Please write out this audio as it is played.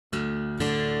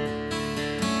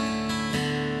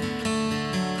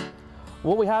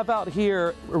What we have out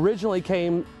here originally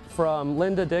came from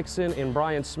Linda Dixon and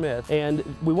Brian Smith, and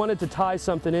we wanted to tie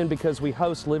something in because we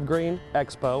host Live Green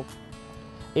Expo,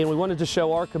 and we wanted to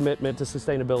show our commitment to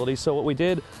sustainability. So what we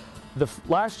did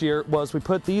last year was we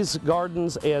put these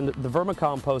gardens and the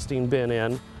vermicomposting bin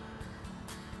in,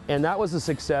 and that was a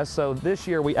success. So this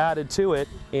year we added to it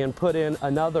and put in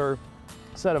another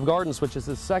set of gardens, which is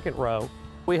the second row.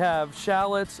 We have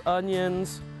shallots,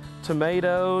 onions,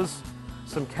 tomatoes,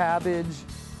 some cabbage,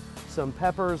 some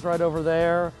peppers right over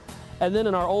there. And then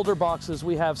in our older boxes,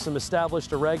 we have some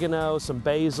established oregano, some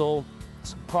basil,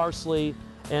 some parsley,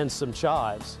 and some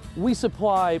chives. We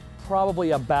supply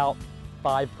probably about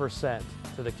 5%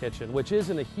 to the kitchen, which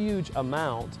isn't a huge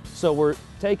amount. So we're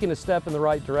taking a step in the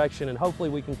right direction, and hopefully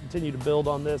we can continue to build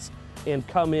on this and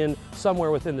come in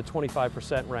somewhere within the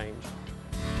 25% range.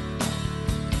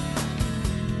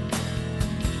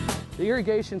 The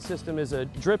irrigation system is a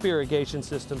drip irrigation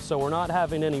system, so we're not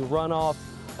having any runoff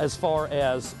as far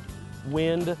as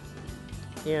wind,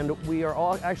 and we are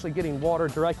all actually getting water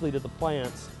directly to the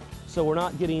plants, so we're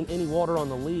not getting any water on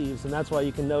the leaves, and that's why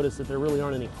you can notice that there really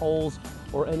aren't any holes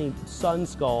or any sun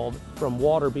scald from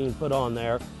water being put on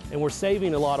there. And we're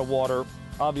saving a lot of water,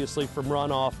 obviously, from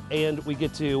runoff, and we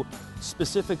get to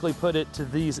specifically put it to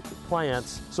these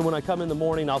plants. So when I come in the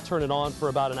morning, I'll turn it on for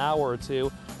about an hour or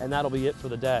two, and that'll be it for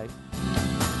the day.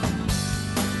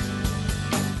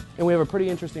 And we have a pretty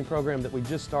interesting program that we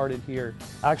just started here,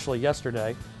 actually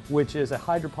yesterday, which is a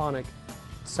hydroponic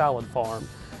salad farm.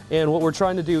 And what we're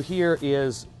trying to do here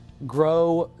is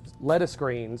grow lettuce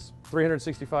greens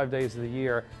 365 days of the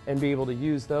year and be able to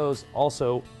use those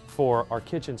also for our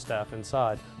kitchen staff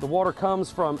inside. The water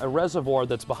comes from a reservoir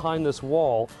that's behind this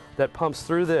wall that pumps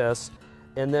through this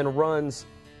and then runs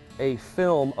a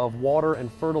film of water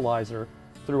and fertilizer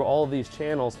through all of these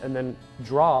channels and then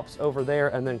drops over there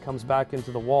and then comes back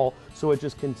into the wall, so it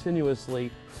just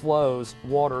continuously flows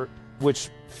water, which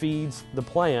feeds the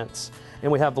plants.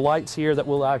 And we have the lights here that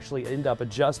will actually end up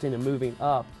adjusting and moving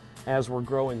up as we're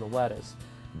growing the lettuce.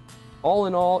 All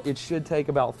in all, it should take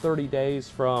about 30 days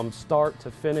from start to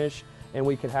finish, and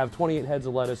we can have 28 heads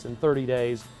of lettuce in 30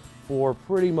 days for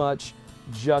pretty much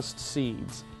just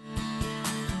seeds.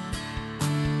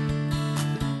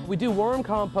 We do worm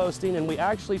composting, and we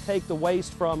actually take the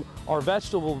waste from our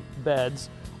vegetable beds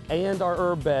and our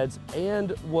herb beds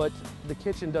and what the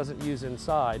kitchen doesn't use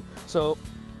inside. So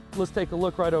let's take a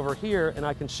look right over here, and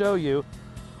I can show you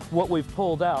what we've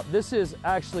pulled out. This is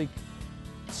actually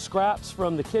scraps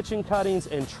from the kitchen cuttings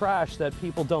and trash that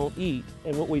people don't eat.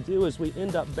 And what we do is we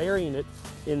end up burying it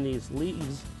in these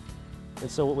leaves.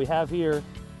 And so what we have here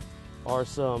are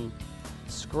some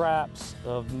scraps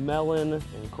of melon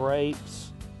and grapes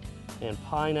and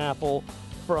pineapple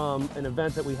from an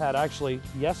event that we had actually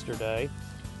yesterday.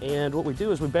 And what we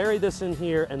do is we bury this in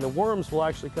here, and the worms will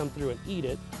actually come through and eat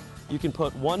it. You can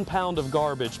put 1 pound of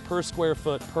garbage per square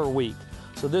foot per week.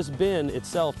 So this bin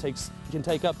itself can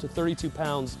take up to 32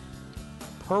 pounds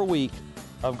per week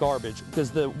of garbage,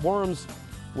 because the worms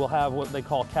will have what they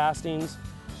call castings,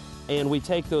 and we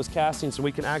take those castings so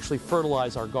we can actually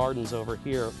fertilize our gardens over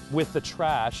here with the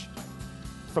trash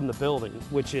from the building,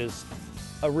 which is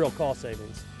a real cost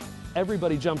savings.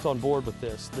 Everybody jumped on board with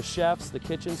this. The chefs, the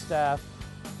kitchen staff,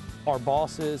 our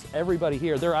bosses, everybody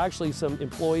here. There are actually some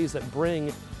employees that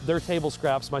bring their table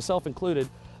scraps, myself included,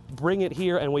 bring it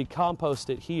here and we compost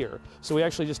it here. So we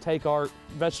actually just take our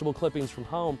vegetable clippings from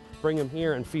home, bring them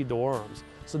here and feed the worms.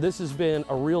 So this has been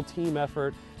a real team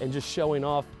effort and just showing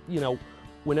off, you know,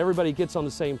 when everybody gets on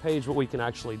the same page, what we can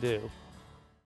actually do.